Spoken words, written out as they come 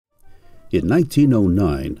In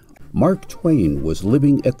 1909, Mark Twain was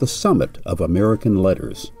living at the summit of American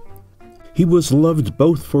letters. He was loved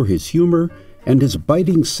both for his humor and his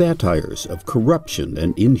biting satires of corruption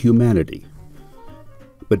and inhumanity.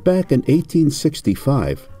 But back in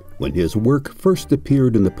 1865, when his work first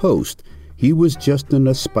appeared in the Post, he was just an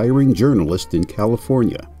aspiring journalist in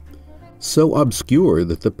California, so obscure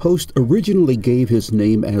that the Post originally gave his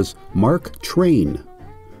name as Mark Twain.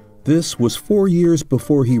 This was 4 years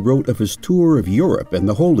before he wrote of his tour of Europe and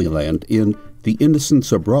the Holy Land in The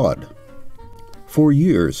Innocents Abroad. For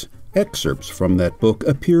years, excerpts from that book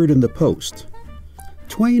appeared in the Post.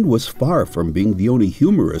 Twain was far from being the only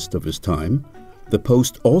humorist of his time. The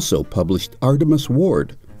Post also published Artemus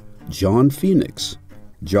Ward, John Phoenix,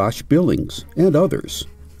 Josh Billings, and others.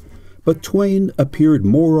 But Twain appeared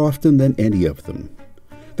more often than any of them.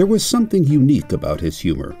 There was something unique about his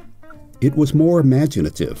humor. It was more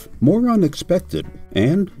imaginative, more unexpected,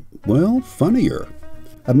 and, well, funnier.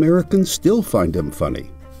 Americans still find him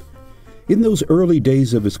funny. In those early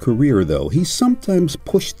days of his career, though, he sometimes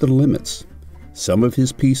pushed the limits. Some of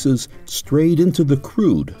his pieces strayed into the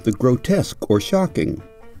crude, the grotesque, or shocking.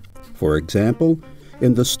 For example,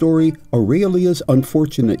 in the story Aurelia's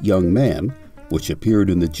Unfortunate Young Man, which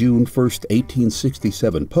appeared in the June 1,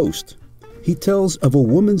 1867 Post, he tells of a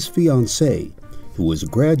woman's fiancé who was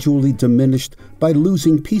gradually diminished by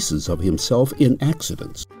losing pieces of himself in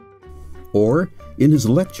accidents. Or, in his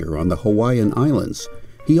lecture on the Hawaiian Islands,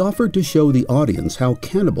 he offered to show the audience how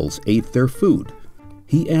cannibals ate their food.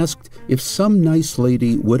 He asked if some nice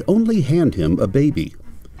lady would only hand him a baby.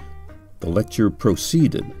 The lecture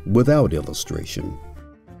proceeded without illustration.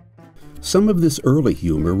 Some of this early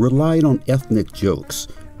humor relied on ethnic jokes,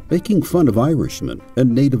 making fun of Irishmen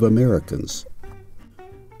and Native Americans.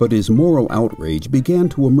 But his moral outrage began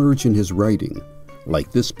to emerge in his writing,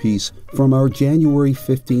 like this piece from our January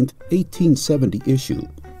 15, 1870 issue.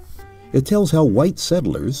 It tells how white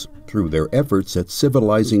settlers, through their efforts at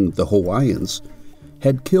civilizing the Hawaiians,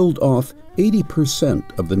 had killed off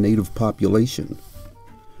 80% of the native population.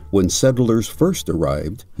 When settlers first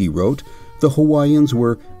arrived, he wrote, the Hawaiians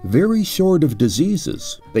were very short of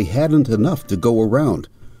diseases. They hadn't enough to go around.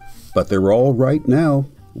 But they're all right now.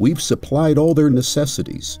 We've supplied all their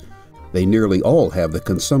necessities. They nearly all have the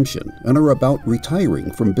consumption and are about retiring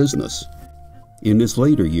from business. In his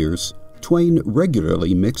later years, Twain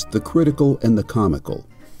regularly mixed the critical and the comical.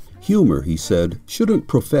 Humor, he said, shouldn't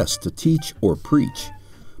profess to teach or preach,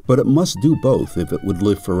 but it must do both if it would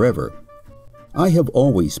live forever. I have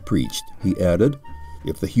always preached, he added.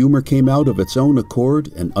 If the humor came out of its own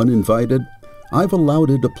accord and uninvited, I've allowed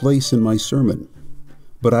it a place in my sermon.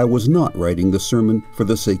 But I was not writing the sermon for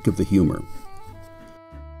the sake of the humor.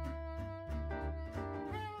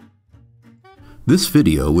 This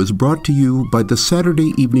video is brought to you by the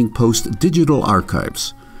Saturday Evening Post Digital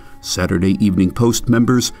Archives. Saturday Evening Post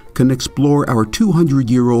members can explore our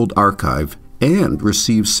 200-year-old archive and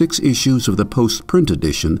receive 6 issues of the Post print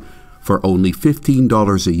edition for only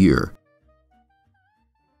 $15 a year.